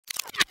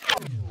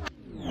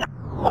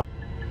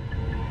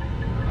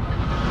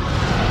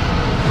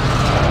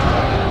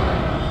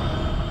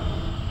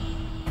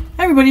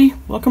everybody,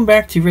 welcome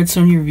back to Red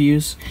Sony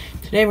Reviews.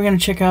 Today we're going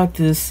to check out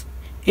this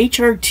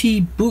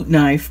HRT boot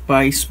knife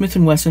by Smith &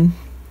 Wesson.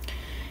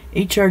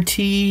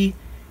 HRT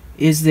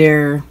is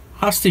their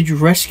hostage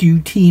rescue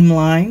team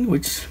line,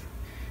 which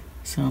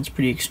sounds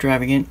pretty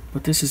extravagant,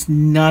 but this is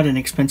not an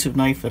expensive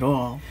knife at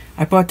all.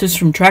 I bought this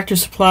from Tractor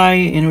Supply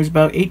and it was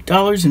about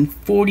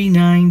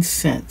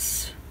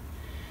 $8.49.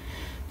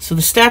 So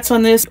the stats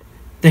on this: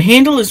 the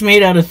handle is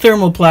made out of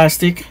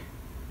thermoplastic.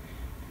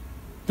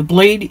 The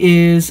blade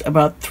is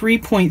about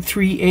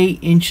 3.38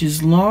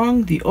 inches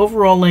long. The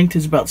overall length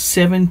is about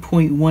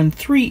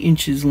 7.13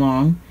 inches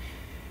long.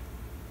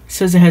 It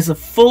says it has a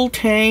full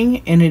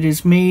tang and it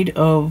is made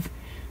of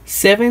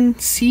 7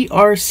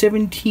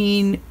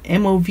 CR17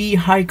 MOV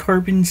high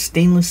carbon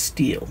stainless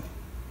steel.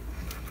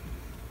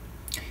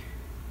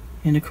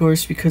 And of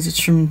course, because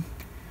it's from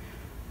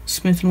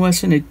Smith &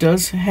 Wesson, it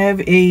does have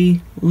a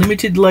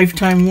limited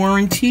lifetime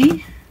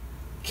warranty.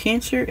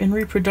 Cancer and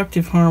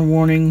reproductive harm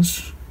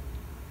warnings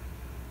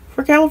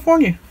for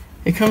California.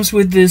 It comes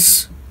with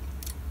this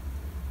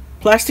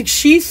plastic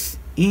sheath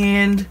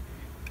and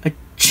a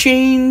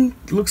chain.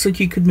 Looks like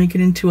you could make it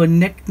into a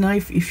neck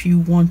knife if you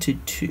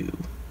wanted to.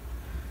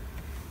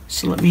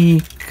 So let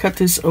me cut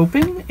this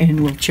open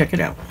and we'll check it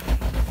out.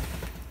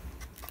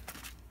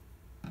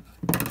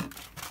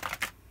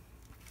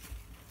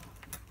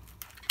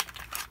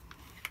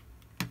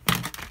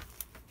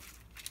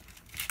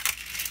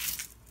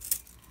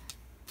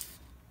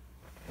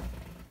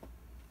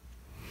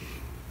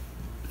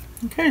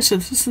 Okay, so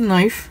this is a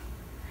knife.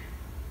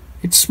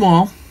 It's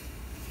small.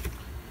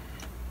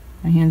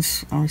 My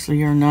hands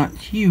obviously are not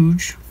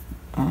huge,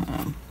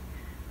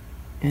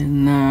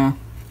 and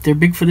they're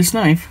big for this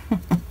knife.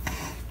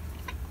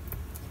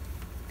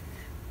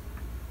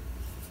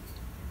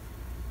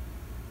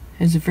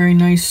 Has a very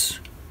nice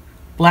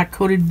black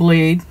coated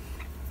blade.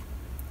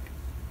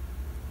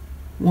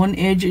 One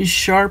edge is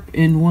sharp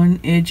and one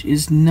edge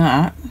is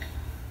not.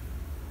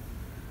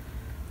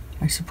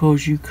 I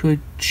suppose you could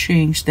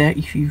change that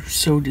if you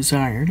so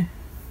desired.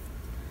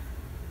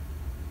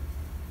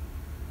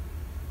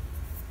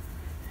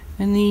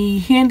 And the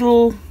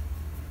handle,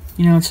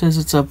 you know, it says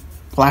it's a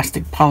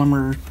plastic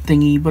polymer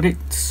thingy, but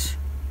it's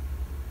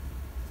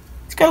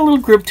got a little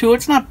grip to it.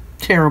 It's not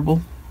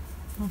terrible.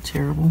 Not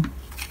terrible.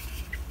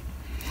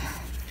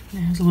 It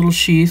has a little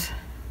sheath.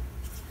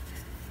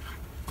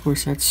 Of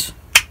course, that's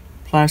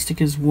plastic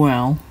as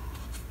well.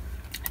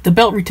 The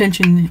belt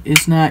retention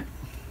is not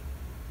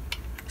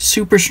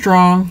super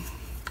strong.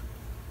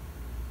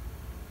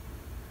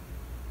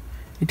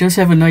 It does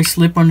have a nice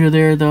lip under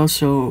there though,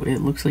 so it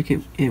looks like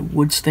it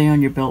would stay on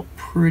your belt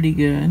pretty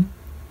good.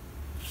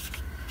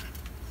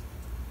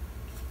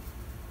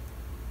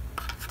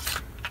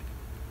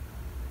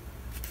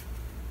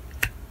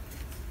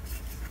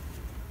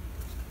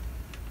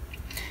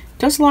 It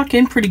does lock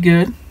in pretty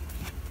good.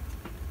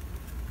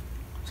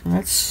 So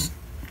that's,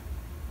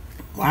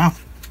 wow,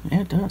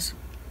 yeah, it does.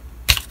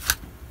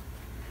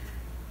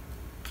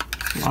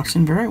 Locks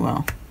in very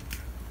well.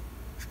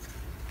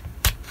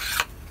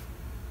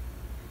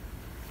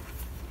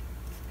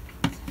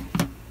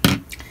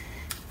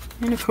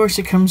 And of course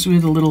it comes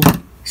with a little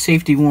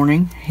safety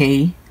warning.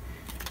 Hey,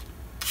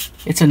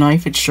 it's a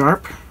knife, it's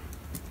sharp.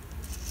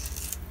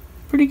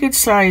 Pretty good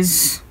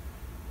size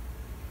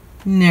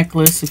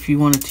necklace if you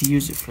wanted to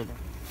use it for that.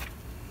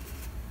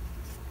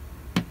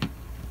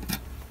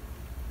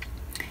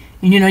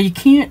 And you know, you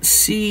can't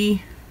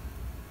see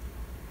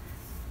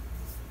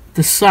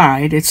the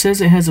side. It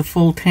says it has a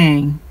full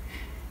tang,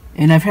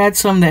 and I've had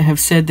some that have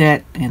said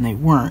that and they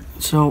weren't.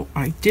 So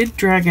I did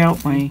drag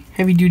out my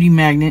heavy duty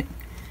magnet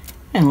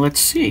and let's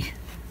see.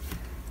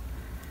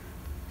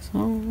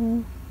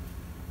 So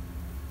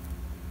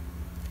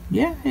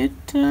yeah, it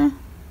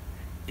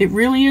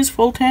really is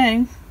full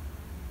tang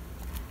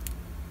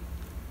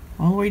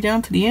all the way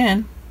down to the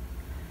end,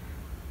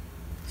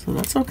 so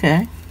that's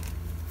okay.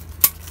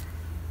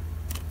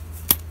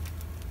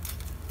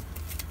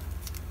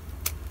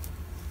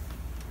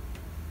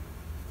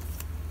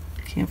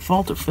 Can't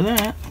fault it for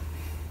that.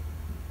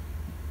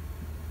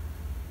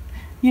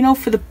 You know,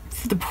 for the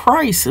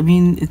price, I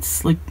mean,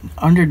 it's like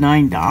under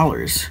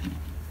 $9.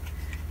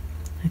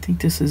 I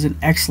think this is an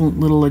excellent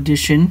little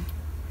addition.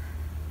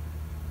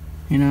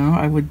 You know,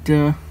 I would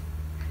I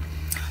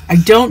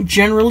don't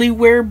generally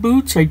wear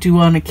boots. I do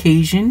on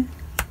occasion,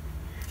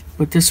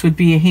 but this would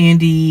be a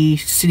handy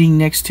sitting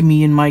next to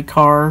me in my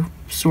car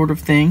sort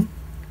of thing.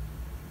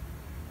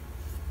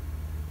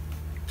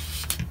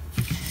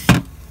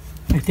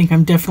 I think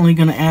I'm definitely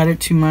going to add it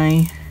to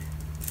my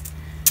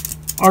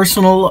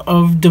arsenal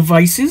of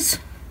devices.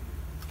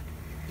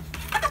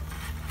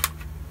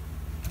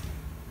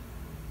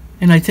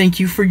 And I thank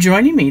you for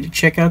joining me to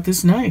check out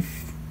this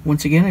knife.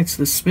 Once again, it's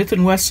the Smith &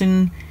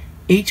 Wesson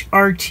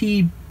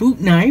HRT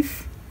boot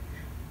knife.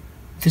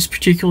 This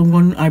particular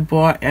one I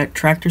bought at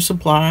Tractor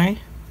Supply,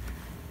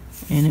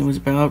 and it was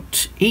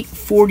about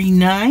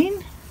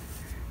 $8.49.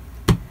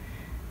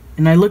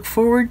 And I look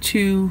forward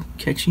to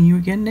catching you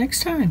again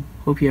next time.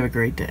 Hope you have a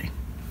great day.